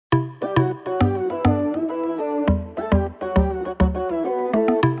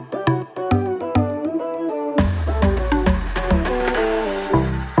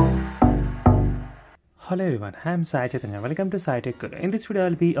everyone, I'm Sai Chaitanya. Welcome to Sai Tech Guru. In this video,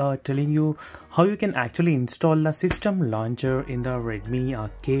 I'll be telling you how you can actually install the system launcher in the Redmi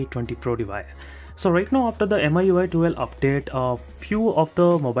K20 Pro device. So right now, after the MIUI 12 update, few of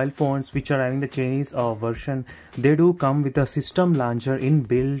the mobile phones which are having the Chinese version, they do come with a system launcher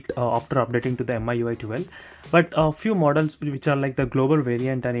inbuilt after updating to the MIUI 12. But a few models which are like the global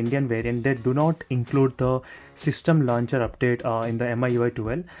variant and Indian variant, they do not include the system launcher update in the MIUI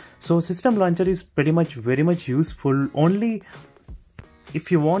 12. So system launcher is pretty much very much useful only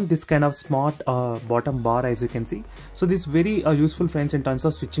if you want this kind of smart bottom bar, as you can see. So this is very useful, friends, in terms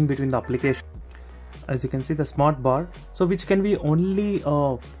of switching between the application. As you can see, the smart bar, so which can be only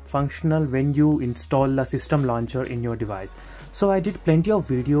functional when you install the system launcher in your device. So I did plenty of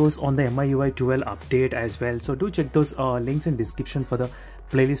videos on the MIUI 12 update as well, so do check those links in description for the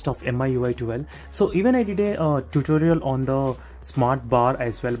playlist of MIUI 12. So even I did a tutorial on the smart bar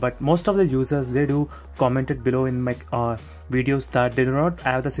as well, but most of the users, they do commented below in my videos that they do not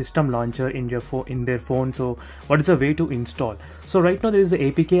have the system launcher in their phone. So what is the way to install? So right now there is the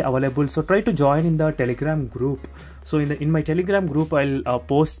APK available, so try to join in the Telegram group. So in my Telegram group, I'll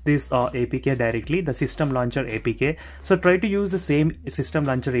post this APK directly, the system launcher APK. So try to use the same system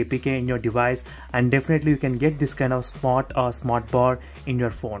launcher APK in your device, and definitely you can get this kind of smart bar in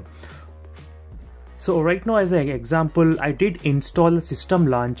your phone. So right now, as an example, I did install the system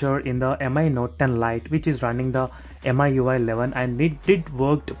launcher in the Mi Note 10 Lite, which is running the MIUI 11, and it did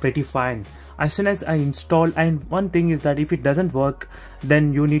work pretty fine as soon as I installed. And one thing is that if it doesn't work,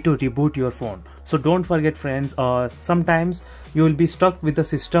 then you need to reboot your phone. So don't forget, friends, sometimes you will be stuck with the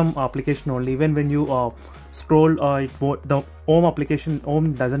system application only. Even when you scroll the home application,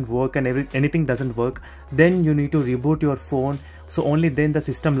 home doesn't work and anything doesn't work, then you need to reboot your phone. So only then the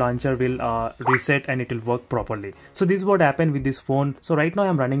system launcher will reset and it will work properly. So this is what happened with this phone. So right now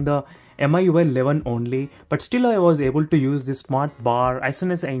I'm running the MIUI 11 only, but still I was able to use this smart bar as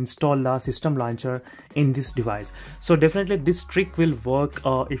soon as I install the system launcher in this device. So definitely this trick will work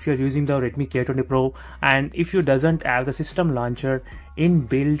if you're using the Redmi K20 Pro, and if you doesn't have the system launcher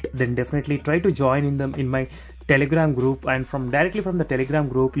inbuilt, then definitely try to join in my Telegram group, and directly from the Telegram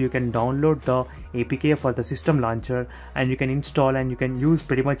group you can download the APK for the system launcher, and you can install and you can use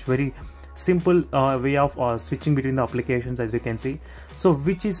pretty much very simple way of switching between the applications, as you can see. So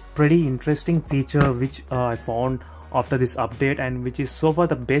which is pretty interesting feature which I found after this update, and which is so far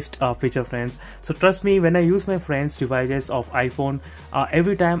the best feature, friends. So trust me, when I use my friends' devices of iPhone,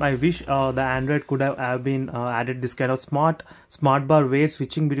 every time I wish the Android could have been added this kind of smart bar where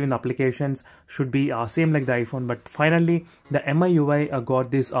switching between applications should be same like the iPhone. But finally the MIUI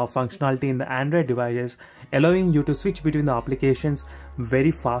got this functionality in the Android devices, allowing you to switch between the applications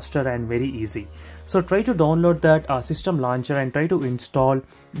very faster and very easy. So try to download that system launcher and try to install.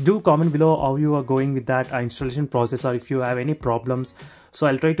 Do comment below how you are going with that installation process, or if you have any problems. So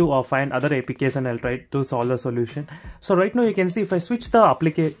I'll try to find other APKs and I'll try to solve the solution. So right now you can see if I switch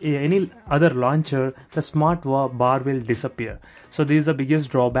the any other launcher, the smart bar will disappear. So this is the biggest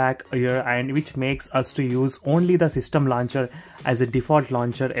drawback here, and which makes us to use only the system launcher as a default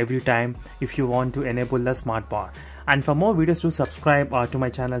launcher every time if you want to enable the smart bar. And for more videos, do subscribe to my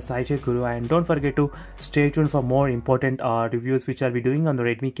channel Sai Tech Guru, and don't forget to stay tuned for more important reviews which I'll be doing on the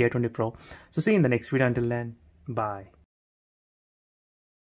Redmi K20 Pro. So see you in the next video. Until then, bye.